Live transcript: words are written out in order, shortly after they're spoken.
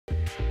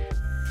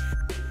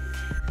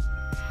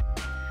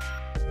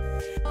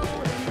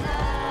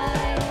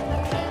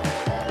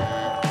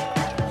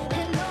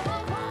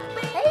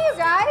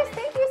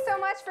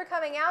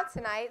coming out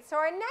tonight. So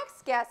our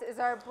next guest is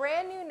our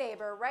brand new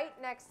neighbor right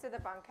next to the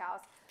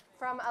bunkhouse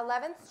from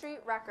 11th Street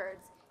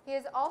Records. He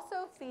is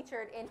also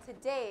featured in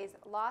today's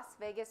Las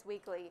Vegas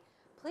Weekly.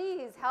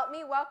 Please help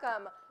me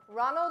welcome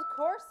Ronald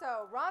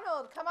Corso.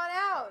 Ronald, come on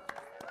out.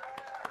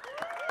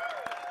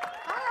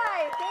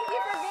 Hi, thank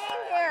you for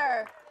being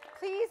here.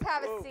 Please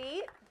have a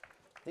seat.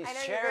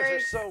 These chairs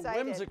are so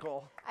excited.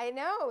 whimsical. I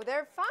know,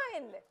 they're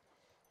fun.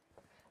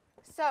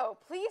 So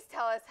please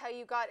tell us how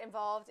you got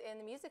involved in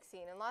the music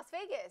scene in Las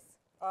Vegas.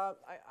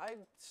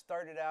 I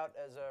started out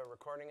as a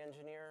recording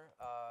engineer,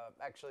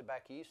 actually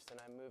back east,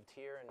 and I moved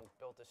here and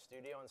built a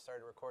studio and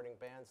started recording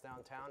bands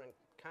downtown and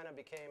kind of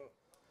became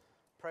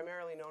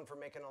primarily known for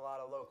making a lot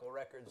of local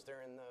records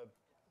during the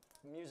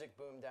music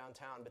boom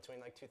downtown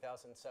between like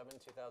 2007,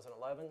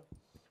 2011.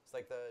 It's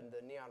like the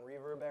Neon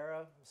Reverb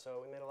era, so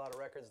we made a lot of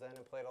records then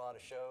and played a lot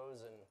of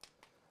shows, and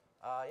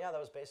yeah,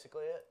 that was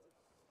basically it.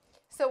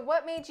 So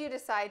what made you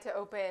decide to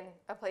open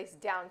a place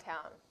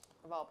downtown,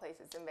 of all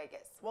places, in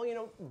Vegas? Well, you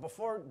know,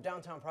 before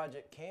Downtown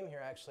Project came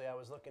here, actually, I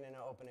was looking into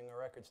opening a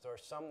record store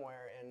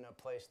somewhere in a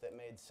place that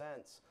made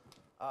sense.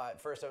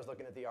 At first, I was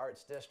looking at the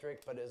Arts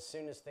District, but as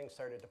soon as things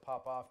started to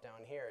pop off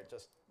down here, it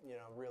just, you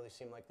know, really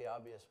seemed like the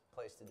obvious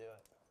place to do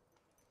it.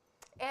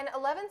 And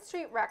 11th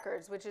Street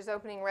Records, which is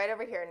opening right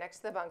over here next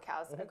to the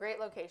bunkhouse, a great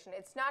location.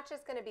 It's not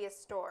just going to be a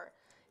store.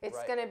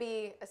 It's going to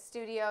be a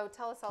studio.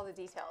 Tell us all the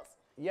details.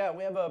 Yeah,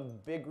 we have a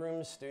big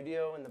room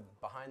studio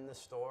behind the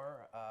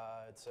store.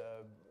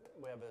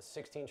 We have a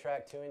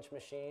 16-track 2-inch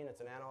machine.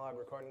 It's an analog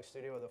recording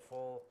studio with a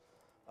full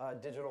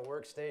digital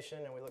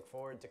workstation, and we look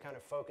forward to kind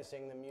of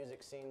focusing the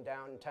music scene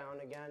downtown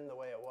again the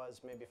way it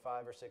was maybe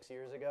 5 or 6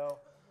 years ago.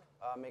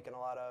 Making a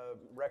lot of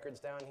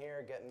records down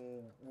here,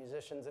 getting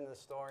musicians into the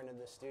store and in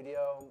the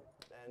studio,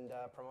 and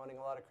promoting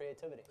a lot of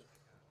creativity.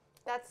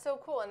 That's so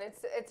cool, and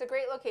it's a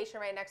great location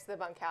right next to the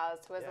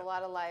bunkhouse, who has a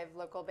lot of live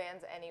local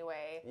bands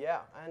anyway.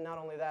 Yeah, and not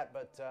only that,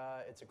 but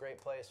it's a great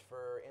place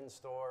for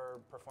in-store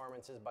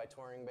performances by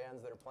touring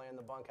bands that are playing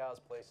the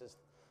bunkhouse.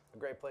 A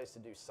great place to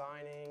do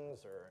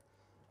signings or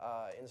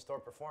in-store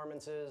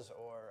performances,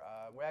 or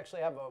we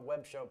actually have a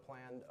web show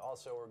planned.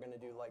 Also, we're going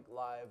to do like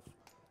live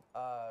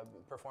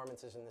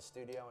performances in the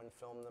studio and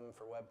film them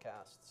for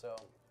webcast. So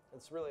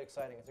it's really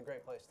exciting. It's a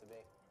great place to be.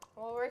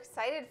 Well, we're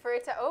excited for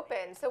it to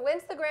open. So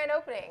when's the grand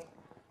opening?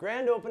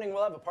 Grand opening,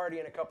 we'll have a party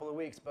in a couple of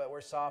weeks, but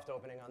we're soft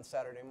opening on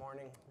Saturday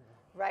morning.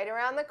 Right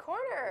around the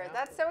corner. Yeah.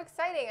 That's so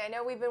exciting. I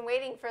know we've been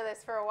waiting for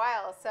this for a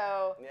while,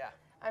 so yeah.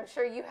 I'm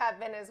sure you have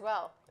been as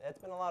well. It's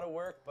been a lot of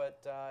work,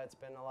 but it's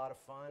been a lot of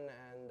fun,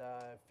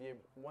 and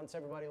once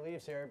everybody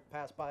leaves here,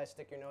 pass by,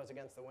 stick your nose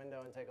against the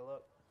window and take a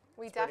look.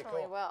 We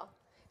definitely will.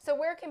 So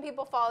where can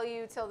people follow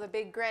you till the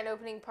big grand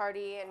opening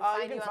party and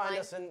find you online? You can find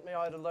us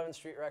at 11th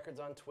Street Records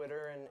on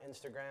Twitter and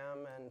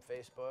Instagram and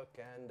Facebook,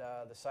 and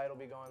the site will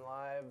be going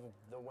live.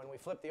 When we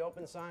flip the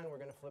open sign, we're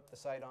going to flip the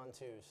site on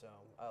too, so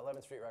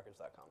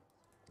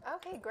 11thstreetrecords.com.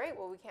 Okay, great.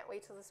 Well, we can't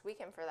wait till this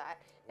weekend for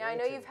that. Now, I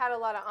know you've had a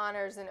lot of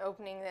honors in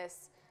opening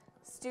this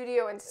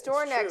studio and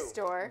store next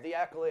door. The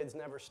accolades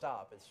never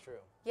stop. It's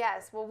true.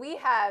 Yes. Well, we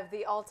have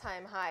the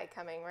all-time high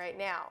coming right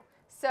now.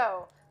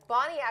 So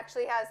Bonnie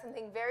actually has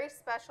something very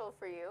special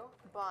for you.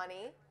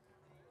 Bonnie,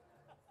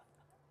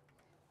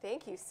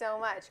 thank you so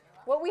much.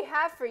 What we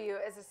have for you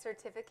is a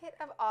certificate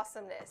of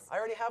awesomeness. I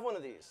already have one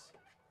of these.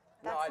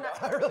 That's no, I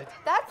don't. I really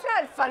don't. That's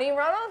not funny,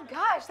 Ronald.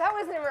 Gosh, that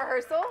wasn't in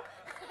rehearsal.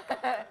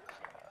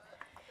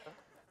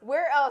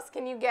 Where else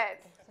can you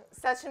get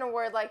such an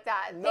award like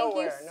that? Thank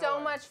you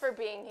so much for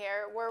being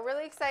here. We're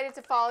really excited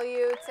to follow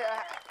you, to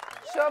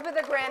show up at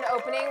the grand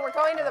opening. We're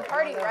going to the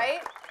party,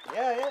 right?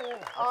 Yeah.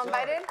 All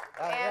invited?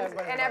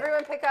 And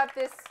everyone pick up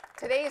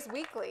today's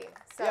weekly.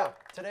 So. Yeah,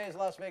 today's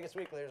Las Vegas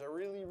Weekly. There's a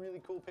really,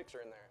 really cool picture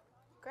in there.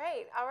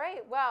 Great. All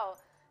right. Well,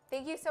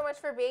 thank you so much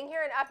for being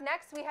here. And up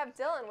next, we have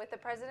Dylan with the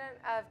president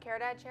of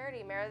Caridad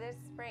Charity, Meredith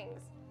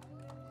Springs.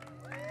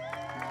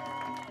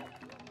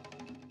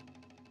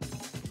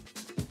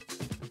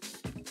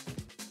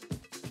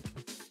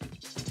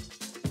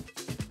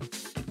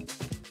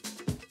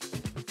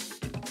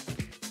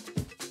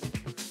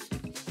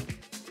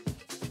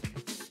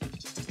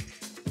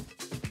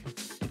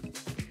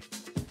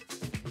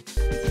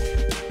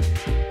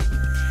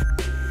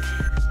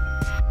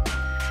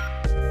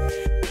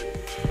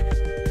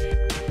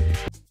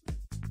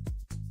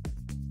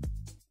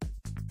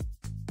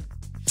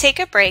 Take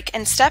a break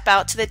and step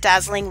out to the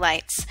dazzling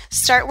lights.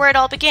 Start where it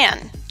all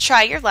began.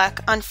 Try your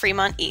luck on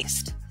Fremont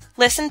East.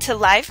 Listen to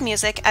live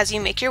music as you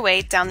make your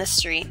way down the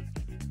street.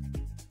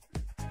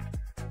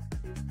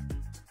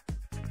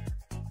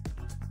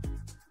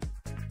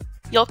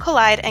 You'll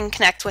collide and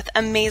connect with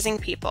amazing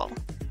people.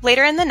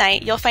 Later in the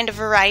night, you'll find a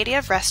variety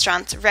of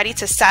restaurants ready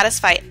to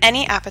satisfy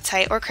any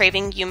appetite or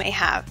craving you may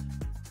have.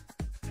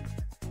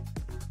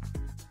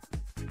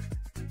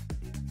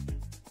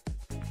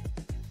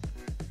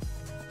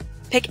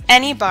 Pick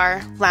any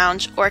bar,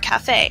 lounge, or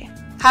cafe.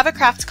 Have a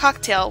craft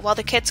cocktail while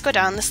the kids go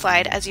down the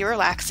slide as you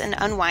relax and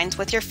unwind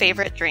with your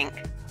favorite drink. .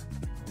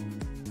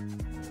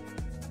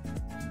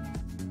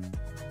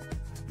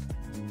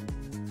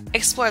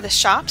 Explore the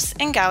shops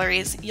and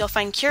galleries. You'll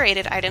find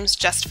curated items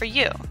just for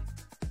you.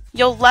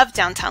 You'll love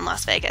downtown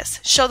Las Vegas.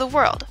 Show the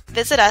world.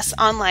 Visit us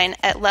online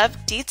at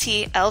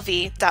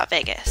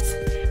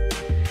lovedtlv.vegas.